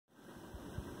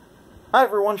Hi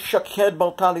everyone, Shaqued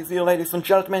Baltali here, ladies and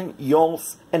gentlemen,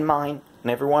 yours and mine and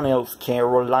everyone else.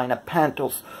 Carolina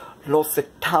Panthers lost a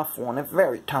tough one, a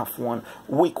very tough one,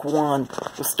 week 1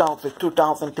 to start the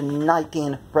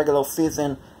 2019 regular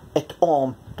season at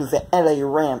home to the LA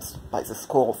Rams by the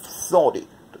score of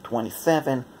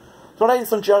 30-27. So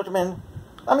ladies and gentlemen,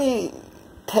 let me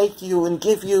take you and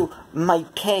give you my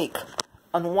take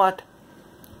on what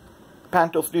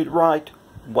Panthers did right,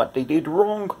 what they did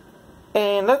wrong,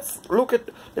 and let's look at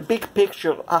the big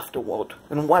picture afterward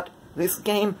and what this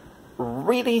game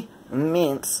really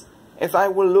means as I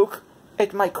will look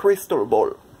at my crystal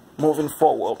ball moving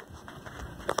forward.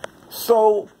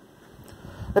 So,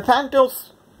 the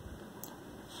Panthers,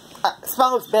 as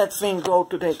far as bad things go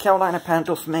today, Carolina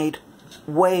Panthers made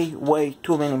way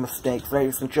too many mistakes,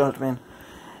 ladies and gentlemen,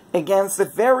 against a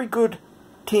very good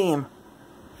team.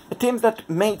 A team that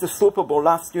made the Super Bowl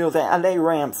last year, the LA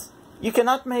Rams. You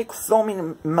cannot make so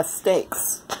many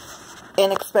mistakes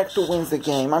and expect to win the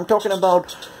game. I'm talking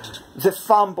about the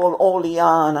fumble early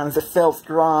on the first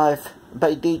drive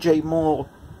by DJ Moore.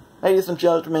 Ladies and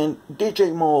gentlemen,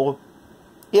 DJ Moore,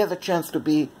 he has a chance to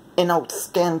be an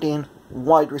outstanding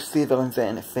wide receiver in the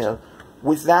NFL.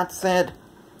 With that said,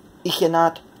 he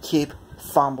cannot keep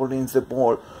fumbling the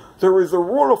ball. There is a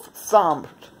rule of thumb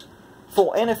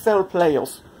for NFL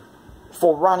players,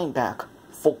 for running back,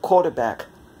 for quarterback,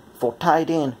 for tight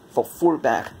end, for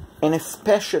fullback, and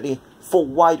especially for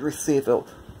wide receiver.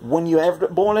 When you have the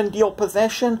ball in your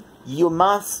possession, you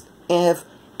must have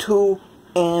two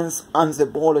hands on the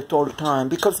ball at all time,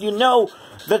 because you know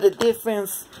that the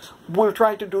defense will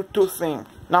try to do two things.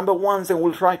 Number one, they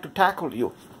will try to tackle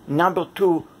you. Number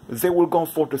two, they will go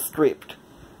for the strip.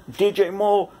 DJ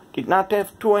Moore did not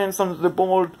have two hands on the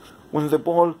ball when the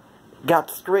ball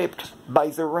got stripped by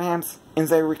the Rams and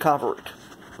they recovered.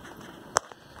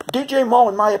 DJ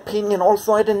Moore, in my opinion,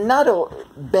 also had another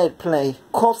bad play,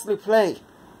 costly play,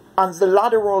 on the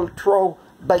lateral throw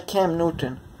by Cam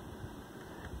Newton.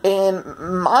 And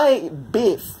my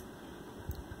beef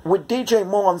with DJ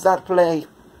Moore on that play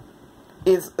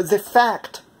is the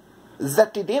fact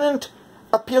that he didn't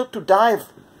appear to dive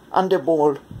on the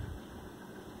ball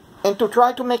and to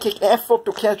try to make an effort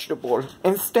to catch the ball.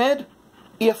 Instead,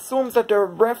 he assumes that the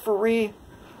referee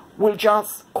will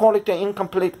just call it an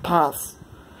incomplete pass.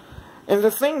 And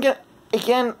the thing,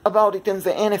 again, about it in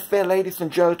the NFL, ladies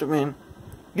and gentlemen,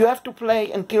 you have to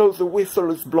play until the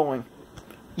whistle is blowing.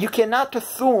 You cannot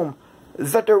assume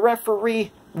that the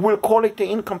referee will call it an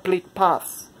incomplete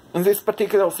pass in this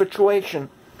particular situation.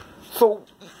 So,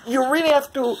 you really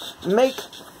have to make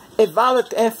a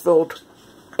valid effort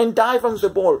and dive on the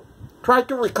ball. Try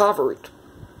to recover it.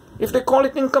 If they call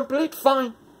it incomplete,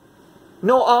 fine.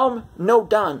 No harm, no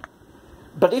done.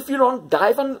 But if you don't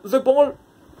dive on the ball,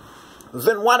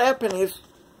 then what happens is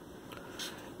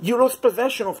you lose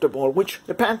possession of the ball, which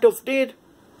the Panthers did.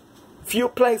 Few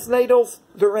plays later,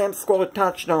 the Rams scored a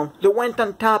touchdown. They went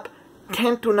on top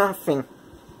 10-0.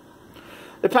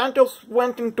 The Panthers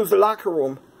went into the locker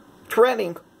room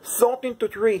trailing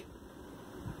 13-3.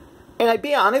 And I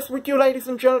be honest with you, ladies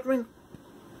and gentlemen,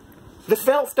 the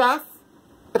first half,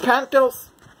 the Panthers,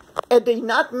 had they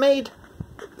not made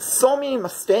so many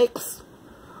mistakes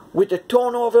with the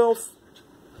turnovers,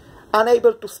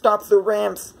 unable to stop the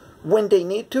Rams when they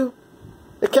need to,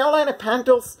 the Carolina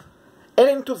Panthers,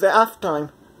 heading to the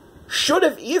halftime, should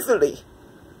have easily,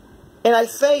 and I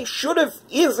say should have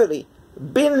easily,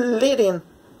 been leading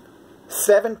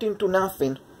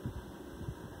 17-0.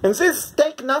 And this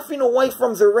take nothing away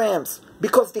from the Rams,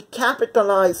 because they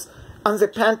capitalized on the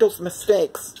Panthers'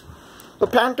 mistakes. The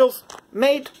Panthers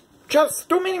made just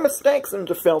too many mistakes in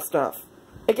the first half.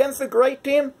 Against a great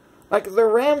team like the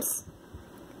Rams,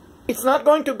 it's not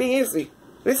going to be easy.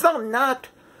 These are not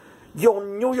your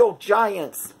New York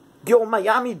Giants, your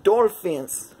Miami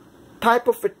Dolphins type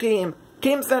of a team.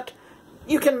 Teams that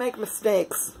you can make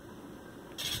mistakes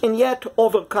and yet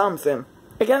overcome them.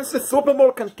 Against the Super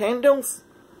Bowl contenders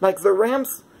like the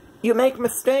Rams, you make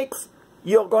mistakes,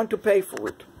 you're going to pay for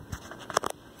it.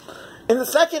 In the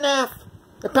second half,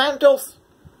 the Panthers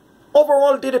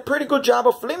overall did a pretty good job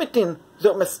of limiting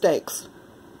their mistakes.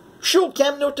 Sure,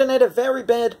 Cam Newton had a very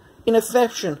bad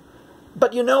interception.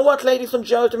 But you know what, ladies and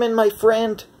gentlemen, my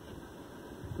friend?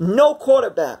 No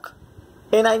quarterback,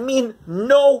 and I mean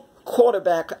no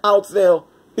quarterback out there,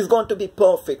 is going to be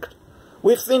perfect.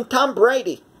 We've seen Tom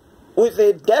Brady, who is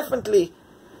a definitely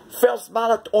first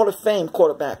ballot Hall of Fame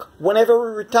quarterback, whenever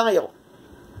we retire.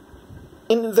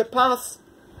 In the past,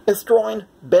 is throwing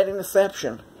bad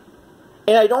interception.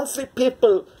 And I don't see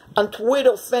people on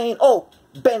Twitter saying, oh,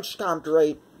 bench Tom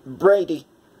Brady.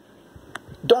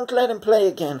 Don't let him play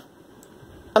again.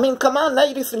 I mean, come on,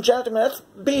 ladies and gentlemen, let's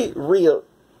be real.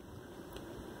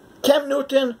 Cam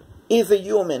Newton is a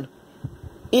human.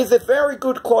 He's a very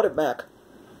good quarterback.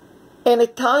 And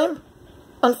at times,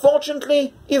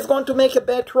 unfortunately, he's going to make a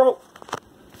bad throw.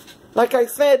 Like I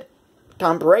said,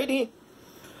 Tom Brady,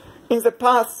 in the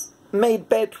past, made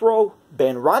bad throw.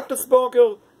 Ben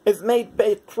Roethlisberger has made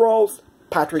bad throws.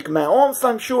 Patrick Mahomes,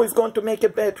 I'm sure, is going to make a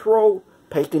bad throw.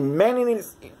 Peyton Manning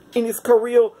in his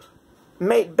career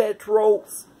made bad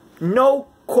throws. No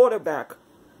quarterback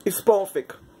is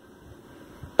perfect.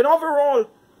 And overall,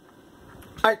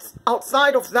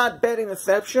 outside of that bad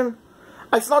interception,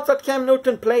 I thought that Cam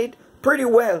Newton played pretty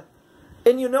well.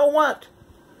 And you know what?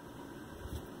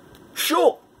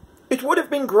 Sure, it would have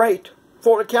been great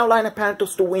for the Carolina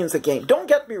Panthers to win the game. Don't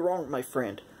get me wrong, my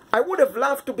friend. I would have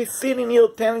loved to be sitting here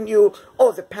telling you,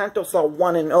 oh, the Panthers are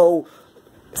 1-0,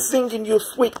 singing you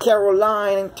Sweet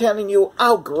Caroline and telling you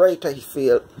how great I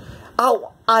feel,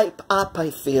 how hype up I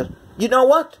feel. You know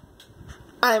what?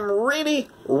 I'm really,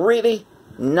 really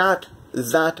not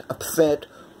that upset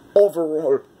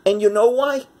overall. And you know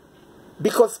why?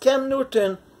 Because Cam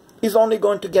Newton is only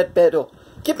going to get better.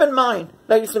 Keep in mind,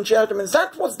 ladies and gentlemen,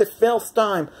 that was the first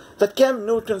time that Cam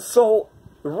Newton saw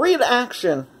real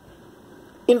action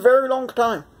in a very long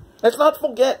time. Let's not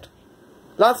forget,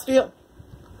 last year,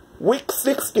 week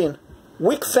 16,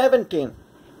 week 17,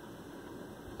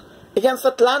 against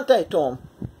Atlanta at home,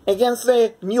 against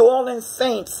the New Orleans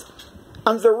Saints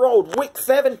on the road, week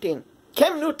 17,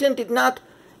 Cam Newton did not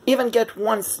even get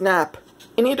one snap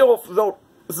in either of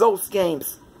those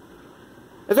games.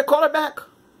 As a quarterback,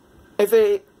 as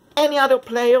any other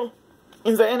player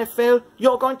in the NFL,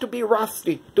 you're going to be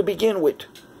rusty to begin with.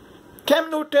 Cam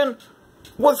Newton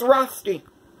was rusty,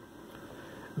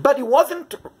 but he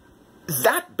wasn't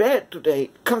that bad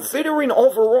today, considering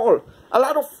overall a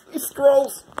lot of his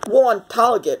throws were on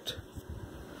target.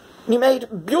 He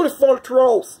made beautiful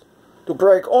throws to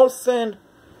Greg Olsen,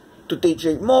 to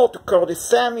DJ Moore, to Curtis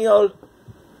Samuel,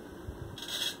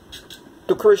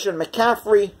 to Christian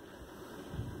McCaffrey,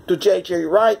 to J.J.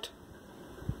 Wright,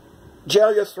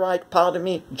 Jarius Wright, pardon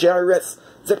me, Jarius,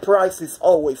 the price is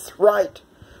always right.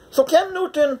 So Cam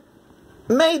Newton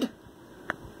made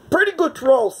pretty good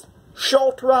throws,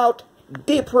 short route,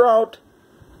 deep route.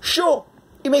 Sure,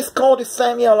 he missed Curtis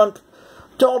Samuel on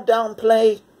third down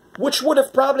play, which would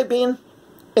have probably been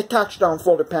a touchdown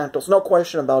for the Panthers, no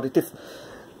question about it. If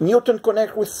Newton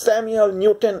connected with Samuel,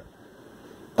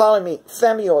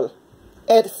 Samuel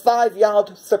had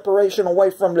 5-yard separation away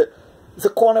from the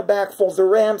cornerback for the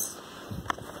Rams.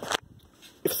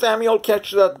 If Samuel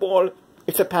catches that ball,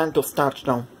 it's a Panthers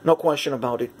touchdown, no question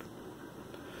about it.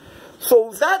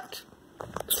 So that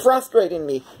is frustrating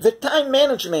me. The time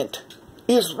management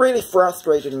is really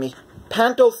frustrating me.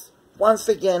 Panthers, once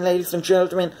again, ladies and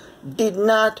gentlemen, did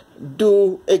not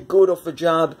do a good of a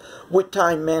job with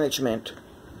time management.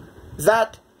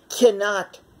 That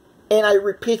cannot, and I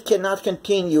repeat, cannot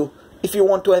continue if you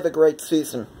want to have a great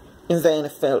season in the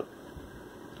NFL.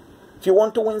 If you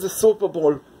want to win the Super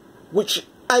Bowl, which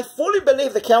I fully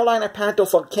believe the Carolina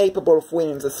Panthers are capable of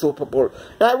winning the Super Bowl.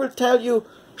 And I will tell you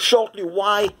shortly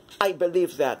why I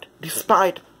believe that,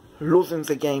 despite losing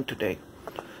the game today.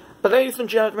 But ladies and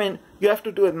gentlemen, you have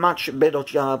to do a much better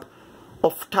job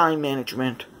of time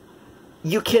management.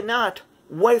 You cannot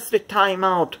waste the time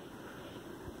out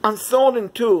on 3rd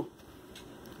and 2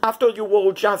 after you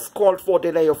will just call for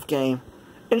delay of game.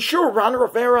 And sure, Ron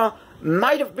Rivera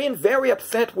might have been very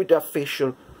upset with the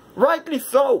official. Rightly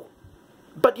so.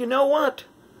 But you know what?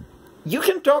 You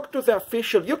can talk to the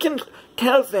official. You can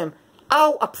tell them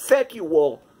how upset you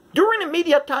were during a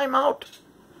media timeout,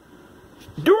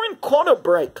 during quarter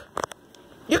break.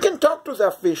 You can talk to the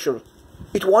official.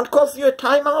 It won't cost you a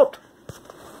timeout.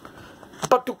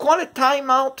 But to call a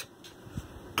timeout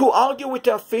to argue with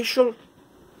the official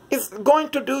is going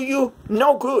to do you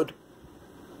no good.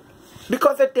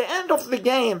 Because at the end of the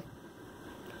game,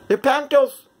 the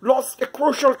Panthers lost a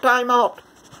crucial timeout.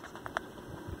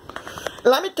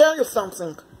 Let me tell you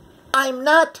something. I'm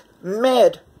not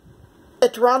mad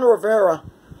at Ron Rivera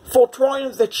for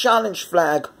throwing the challenge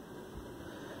flag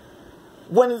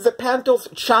when the Panthers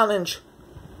challenge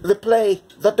the play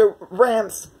that the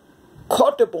Rams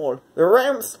caught the ball. The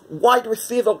Rams wide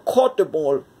receiver caught the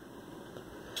ball.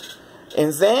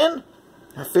 And then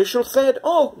official said,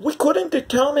 oh, we couldn't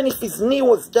determine if his knee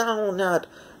was down or not.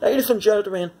 Ladies and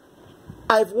gentlemen,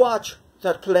 I've watched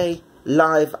that play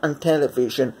live on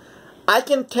television. I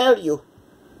can tell you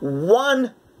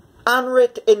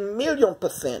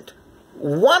 100,000,000%,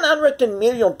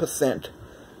 100,000,000%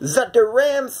 that the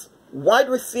Rams wide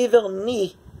receiver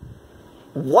knee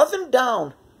wasn't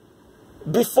down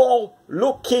before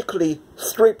Luke Kuechly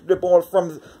stripped the ball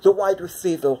from the wide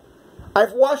receiver.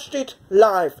 I've watched it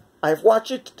live. I've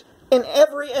watched it in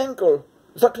every angle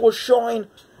that was showing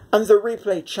on the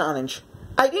replay challenge.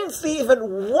 I didn't see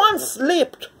even one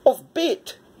slip of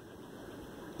bit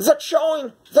that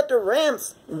showing that the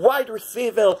Rams wide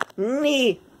receiver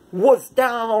knee was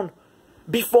down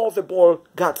before the ball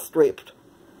got stripped.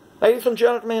 Ladies and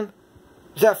gentlemen,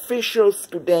 the officials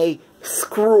today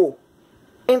screw,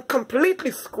 and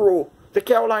completely screw, the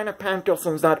Carolina Panthers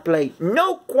on that play.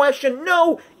 No question,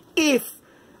 no if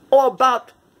or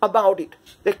but about it.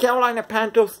 The Carolina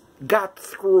Panthers got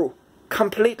screwed,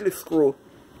 completely screwed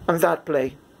on that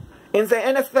play. In the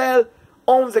NFL,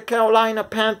 on the Carolina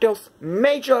Panthers,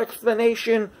 major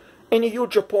explanation and a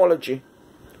huge apology.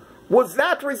 Was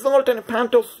that result in the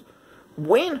Panthers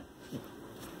win?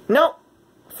 No.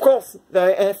 Of course,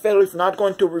 the NFL is not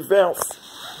going to reverse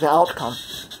the outcome.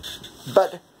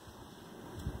 But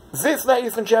this,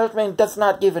 ladies and gentlemen, does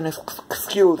not give an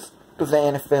excuse to the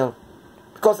NFL.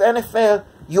 Because NFL,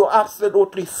 you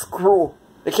absolutely screw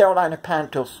the Carolina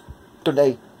Panthers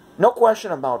today. No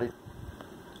question about it.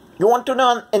 You want to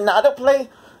know another play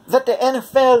that the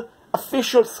NFL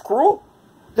officials screw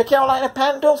the Carolina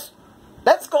Panthers?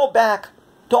 Let's go back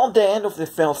toward the end of the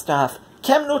first half.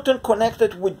 Cam Newton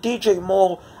connected with DJ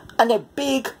Moore on a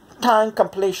big time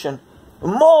completion.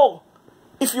 Moore,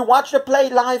 if you watch the play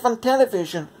live on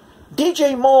television,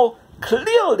 DJ Moore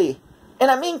clearly,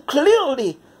 and I mean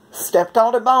clearly, stepped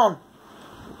out of bounds.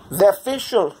 The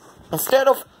official, instead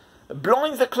of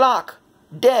blowing the clock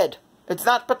dead at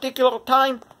that particular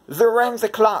time, they ran the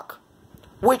clock.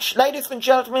 Which, ladies and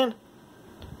gentlemen,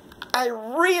 I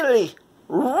really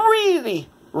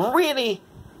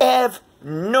have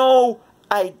no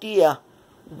idea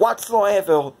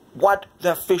whatsoever what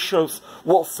the officials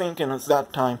were thinking at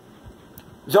that time.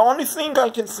 The only thing I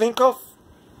can think of,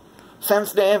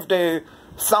 since they have the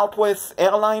Southwest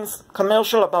Airlines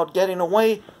commercial about getting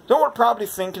away, they were probably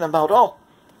thinking about, oh,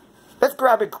 let's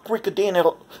grab a quick dinner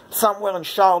somewhere in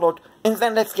Charlotte, and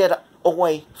then let's get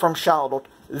away from Charlotte.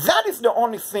 That is the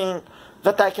only thing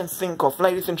that I can think of,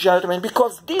 ladies and gentlemen,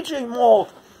 because DJ Moore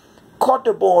caught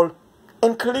the ball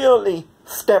and clearly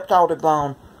stepped out of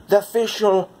bounds. The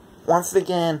official, once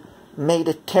again, made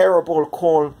a terrible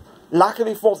call.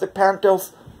 Luckily for the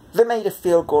Panthers, they made a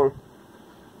field goal.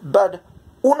 But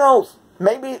who knows?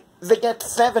 Maybe they get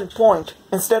 7 points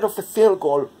instead of a field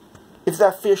goal if the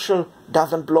official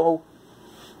doesn't blow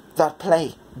that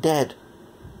play dead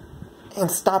and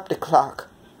stop the clock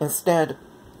instead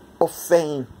of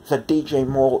saying that DJ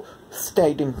Moore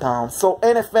stayed in bounds. So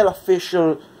NFL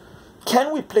official,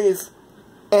 can we please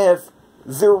have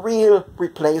the real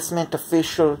replacement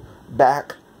official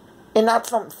back and not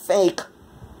some fake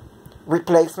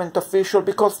replacement official?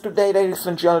 Because today, ladies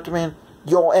and gentlemen,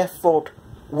 your effort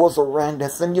was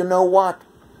horrendous. And you know what?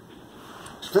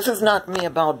 This is not me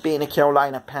about being a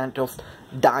Carolina Panthers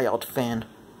diehard fan.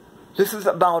 This is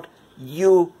about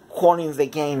you calling the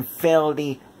game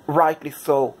fairly, rightly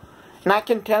so. And I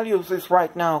can tell you this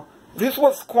right now. This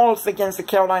was calls against the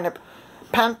Carolina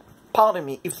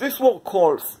if this were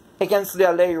calls against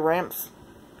the LA Rams,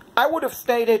 I would have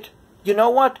stated, you know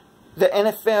what? The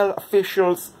NFL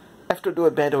officials have to do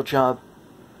a better job.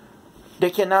 They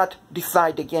cannot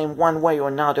decide the game one way or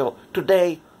another.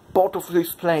 Today, both of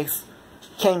these plays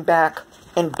came back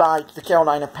and bite the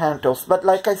Carolina Panthers. But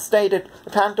like I stated,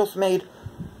 the Panthers made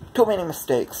too many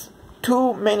mistakes.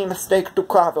 Too many mistakes to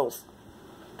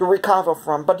recover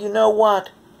from. But you know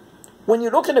what? When you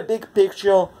look at the big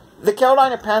picture, the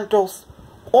Carolina Panthers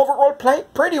overall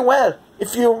played pretty well.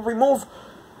 If you remove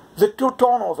the 2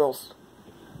 turnovers,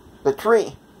 the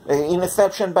 3, the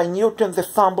interception by Newton, the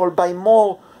fumble by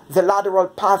Moore, the lateral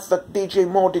pass that DJ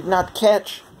Moore did not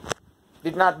catch,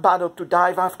 did not bother to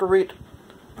dive after it.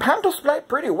 Panthers played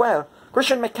pretty well.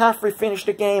 Christian McCaffrey finished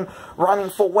the game running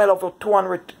for well over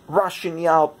 200 rushing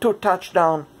yards, 2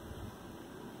 touchdowns.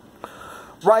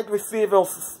 Wide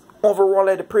receivers overall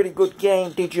had a pretty good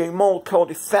game. DJ Moore,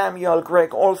 Cody Samuel,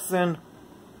 Greg Olsen,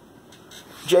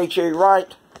 J.J.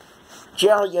 Wright.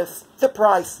 Jarius, the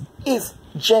price is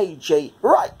J.J.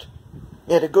 Wright.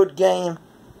 He had a good game.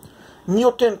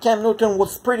 Cam Newton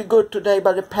was pretty good today,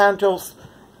 but the Panthers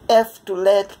have to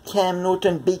let Cam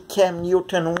Newton be Cam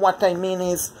Newton. What I mean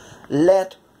is,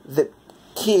 let the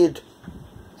kid,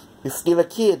 he's still a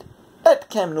kid, let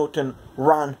Cam Newton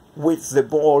run with the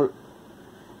ball.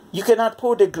 You cannot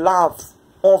put the gloves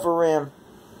over him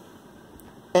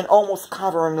and almost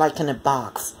cover him like in a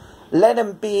box. Let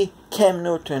him be Cam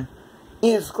Newton.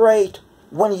 He is great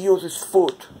when he uses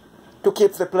foot to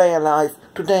keep the play alive.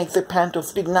 Today the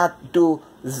Panthers did not do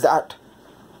that.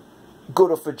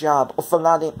 good of a job of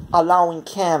allowing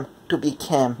Cam to be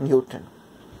Cam Newton.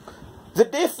 The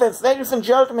defense, ladies and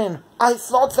gentlemen, I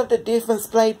thought that the defense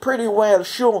played pretty well,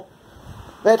 sure.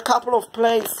 They had a couple of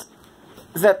plays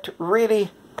that really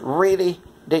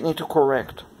they need to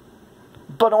correct.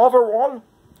 But overall,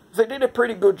 they did a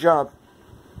pretty good job.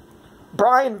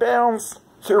 Brian Burns,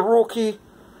 the rookie,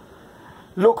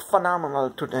 looked phenomenal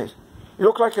today. He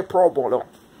looked like a Pro Bowler.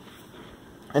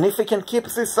 And if he can keep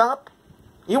this up,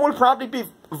 he will probably be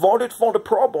voted for the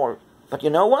Pro Bowl. But you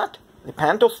know what? The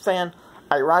Panthers fan,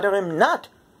 I'd rather him not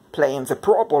play in the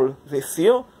Pro Bowl this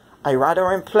year. I'd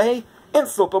rather him play in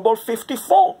Super Bowl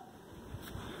 54.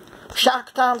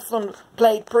 Shaq Thompson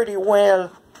played pretty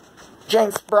well.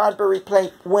 James Bradbury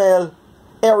played well.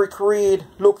 Eric Reed,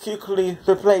 Luke Kuechly,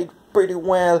 they played pretty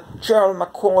well. Gerald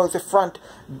McCoy, the front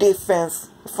defense,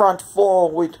 front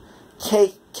four with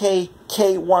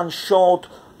K1 Short,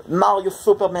 Mario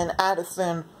Superman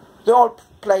Addison. They all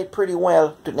played pretty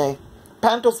well today.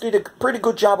 Panthers did a pretty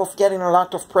good job of getting a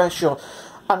lot of pressure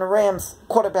on Rams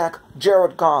quarterback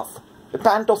Jared Goff. The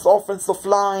Panthers offensive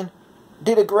line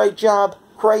did a great job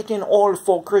creating all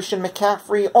for Christian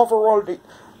McCaffrey. Overall,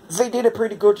 they did a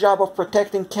pretty good job of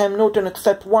protecting Cam Newton,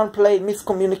 except one play,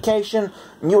 miscommunication.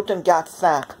 Newton got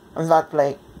sacked on that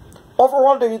play.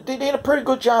 Overall, they did a pretty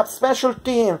good job. Special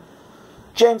team,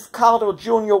 James Carter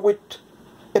Jr. with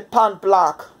a punt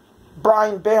block.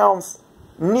 Brian Burns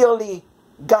nearly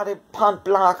got a punt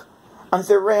block on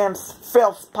the Rams'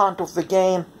 first punt of the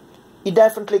game. He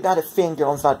definitely got a finger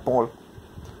on that ball.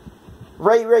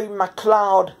 Ray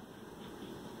McLeod,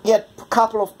 he had a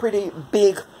couple of pretty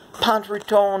big punt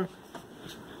return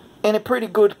and a pretty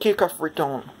good kickoff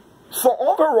return. So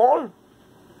overall,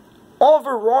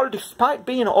 despite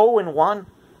being 0-1,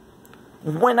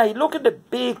 when I look at the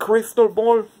big crystal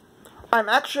ball, I'm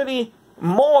actually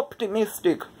more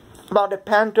optimistic about the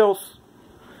Panthers'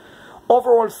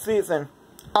 overall season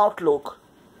outlook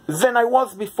than I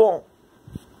was before.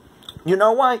 You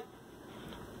know why?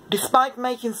 Despite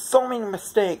making so many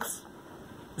mistakes,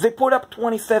 they put up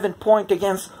 27 points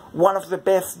against one of the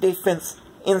best defense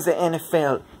in the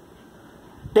NFL.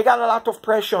 They got a lot of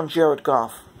pressure on Jared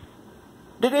Goff.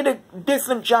 They did a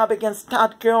decent job against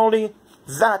Todd Gurley.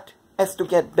 That has to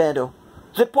get better.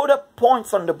 They put up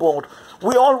points on the board.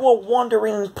 We all were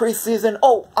wondering in preseason,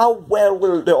 oh, how well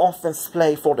will the offense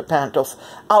play for the Panthers?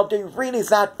 Are they really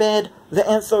that bad? The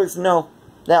answer is no,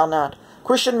 they are not.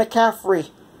 Christian McCaffrey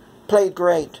played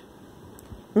great.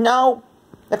 Now,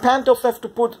 the Panthers have to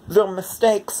put their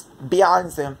mistakes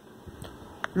behind them.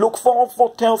 Look forward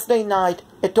for Thursday night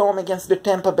at home against the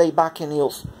Tampa Bay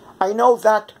Buccaneers. I know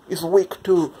that is week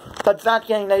 2, but that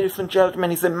game, ladies and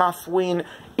gentlemen, is a must-win.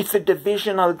 It's a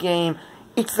divisional game.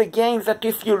 It's a game that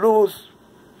if you lose,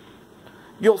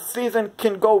 your season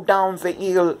can go down the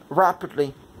hill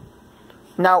rapidly.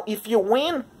 Now, if you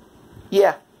win,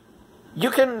 yeah, you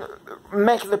can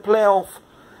make the playoff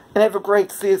and have a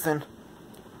great season.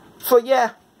 So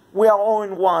yeah, we are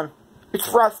 0-1. It's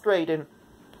frustrating.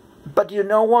 But you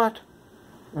know what?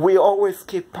 We always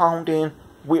keep pounding.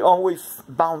 We always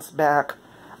bounce back.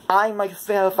 I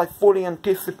myself, I fully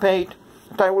anticipate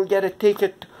that I will get a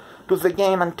ticket to the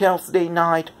game on Thursday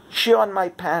night, cheer on my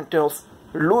Panthers,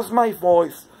 lose my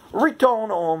voice,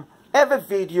 return home, have a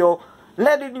video,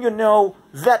 letting you know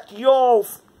that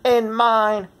yours and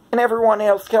mine and everyone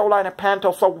else, Carolina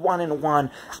Panthers, are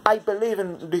 1-1. I believe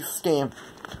in this team.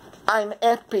 I'm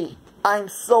happy. I'm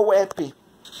so happy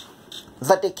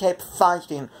that they kept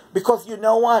fighting. Because you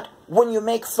know what? When you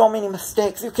make so many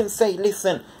mistakes, you can say,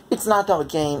 listen, it's not our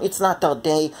game. It's not our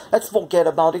day. Let's forget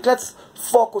about it. Let's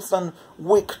focus on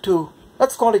week 2.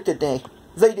 Let's call it a day.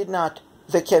 They did not.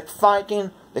 They kept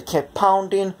fighting. They kept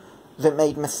pounding. They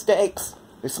made mistakes.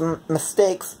 These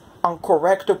mistakes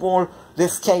uncorrectable. They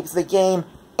escaped the game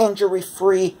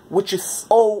injury-free, which is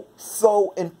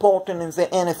so important in the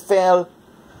NFL.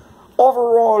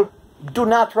 Overall, do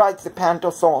not write the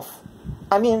Panthers off.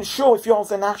 I mean, sure, if you're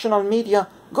the national media,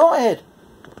 go ahead.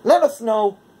 Let us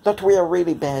know that we are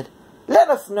really bad. Let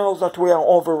us know that we are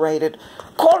overrated.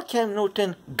 Call Cam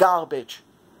Newton garbage.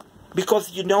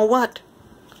 Because you know what?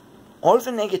 All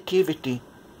the negativity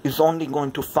is only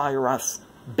going to fire us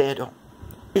better.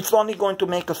 It's only going to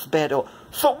make us better.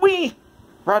 So we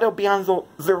rather be on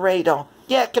the radar.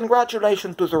 Yeah,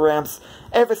 congratulations to the Rams.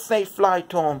 Have a safe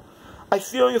flight home. I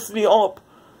seriously hope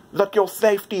that your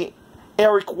safety,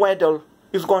 Eric Weddle,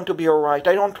 is going to be alright.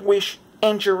 I don't wish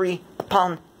injury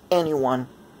upon anyone.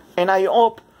 And I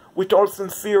hope, with all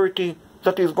sincerity,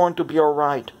 that he's going to be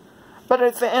alright. But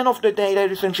at the end of the day,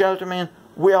 ladies and gentlemen,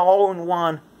 we are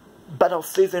 0-1, but our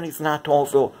season is not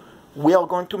over. We are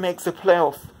going to make the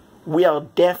playoffs. we are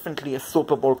definitely a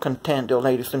Super Bowl contender,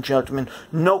 ladies and gentlemen.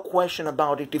 No question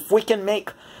about it. If we can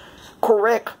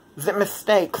correct the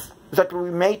mistakes that we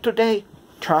made today,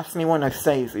 trust me when I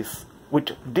say this,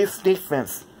 with this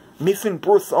defense, missing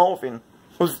Bruce Irvin,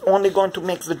 who's only going to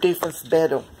make the defense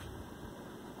better.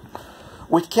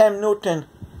 With Cam Newton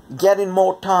getting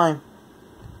more time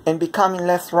and becoming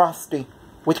less rusty.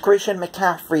 With Christian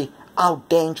McCaffrey, how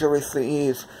dangerous he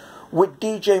is. With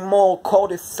DJ Moore,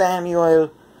 Curtis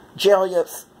Samuel,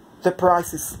 Jarius, the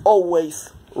price is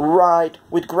always right.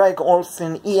 With Greg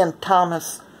Olsen, Ian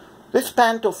Thomas. This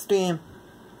Panthers team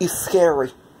is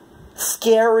scary.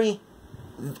 Scary,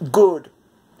 good.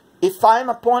 If I'm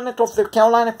a opponent of the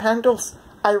Carolina Panthers,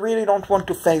 I really don't want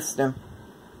to face them.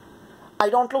 I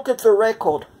don't look at the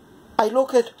record. I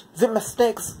look at the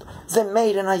mistakes they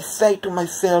made and I say to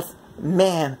myself,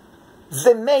 man,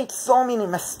 they made so many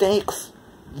mistakes,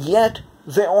 yet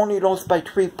they only lost by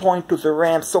 3 points to the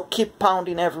Rams. So keep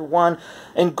pounding everyone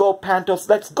and go Panthers.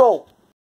 Let's go!